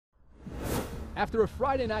After a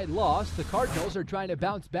Friday night loss, the Cardinals are trying to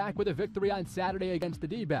bounce back with a victory on Saturday against the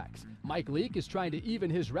D-backs. Mike Leake is trying to even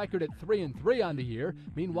his record at 3-3 on the year.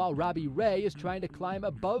 Meanwhile, Robbie Ray is trying to climb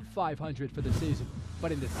above 500 for the season.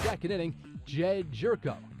 But in the second inning, Jedd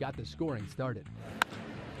Gyorko got the scoring started.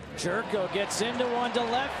 Gyorko gets into one to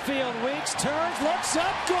left field. Weeks turns, looks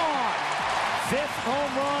up, gone. Fifth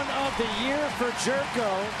home run of the year for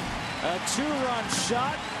Gyorko. A two-run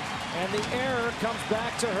shot, and the error comes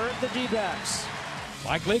back to hurt the D-backs.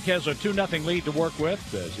 Mike Leake has a 2-0 lead to work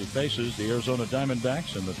with as he faces the Arizona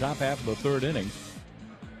Diamondbacks in the top half of the third inning.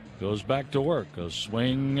 Goes back to work. A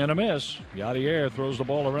swing and a miss. Yadier throws the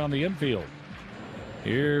ball around the infield.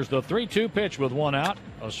 Here's the 3-2 pitch with one out.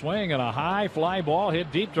 A swing and a high fly ball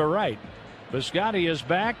hit deep to right. Piscotty is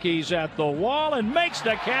back. He's at the wall and makes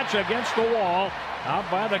the catch against the wall out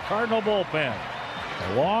by the Cardinal bullpen.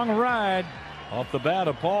 A long ride off the bat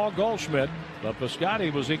of Paul Goldschmidt, but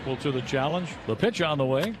Piscotty was equal to the challenge. The pitch on the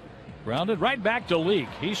way. Grounded right back to Leake.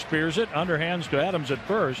 He spears it. Underhands to Adams at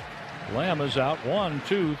first. Lamb is out. 1,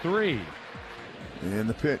 2, 3. And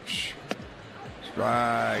the pitch.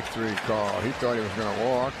 Strike three call. He thought he was going to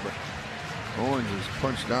walk, but Owens is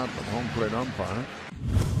punched out by the home plate umpire.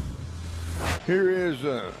 Here is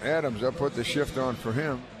Adams. I'll put the shift on for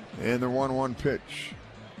him. And the 1-1 pitch.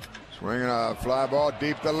 Swinging a fly ball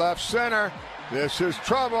deep to left center. This is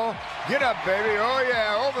trouble. Get up, baby. Oh,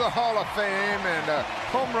 yeah. Over the Hall of Fame. And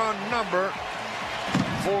home run number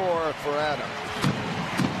 4 for Adams.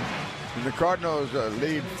 And the Cardinals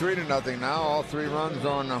lead 3-0 now. All 3 runs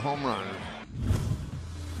on the home runs.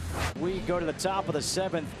 We go to the top of the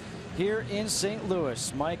 7th here in St.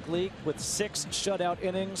 Louis. Mike Leake with 6 shutout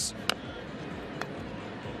innings.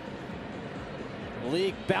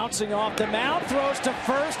 Leake bouncing off the mound, throws to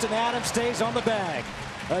first, and Adams stays on the bag.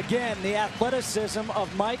 Again, the athleticism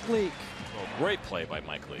of Mike Leake. Well, great play by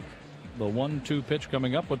Mike Leake. The 1-2 pitch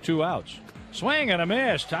coming up with 2 outs. Swing and a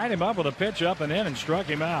miss. Tied him up with a pitch up and in and struck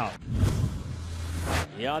him out.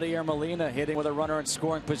 Yadier Molina hitting with a runner in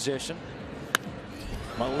scoring position.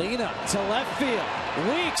 Molina to left field.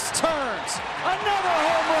 Weeks turns. Another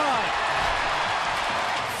home run.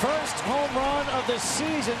 First home run of the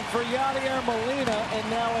season for Yadier Molina, and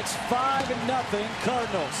now it's 5-0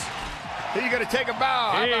 Cardinals. He's going to take a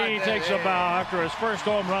bow. He takes a bow after his first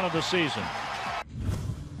home run of the season.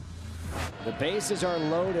 The bases are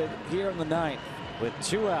loaded here in the 9th with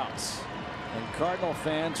 2 outs, and Cardinal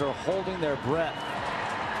fans are holding their breath.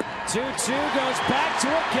 2-2 goes back to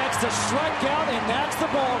it, gets the strikeout, and that's the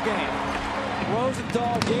ball game.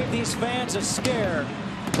 Rosenthal gave these fans a scare,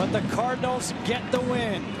 but the Cardinals get the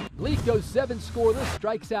win. Leake goes 7 scoreless,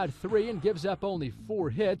 strikes out 3, and gives up only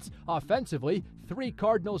 4 hits. Offensively, 3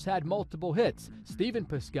 Cardinals had multiple hits. Stephen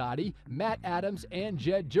Piscotty, Matt Adams, and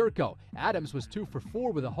Jedd Gyorko. Adams was 2 for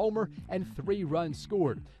 4 with a homer and 3 runs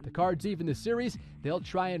scored. The Cards even the series. They'll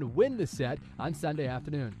try and win the set on Sunday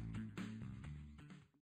afternoon.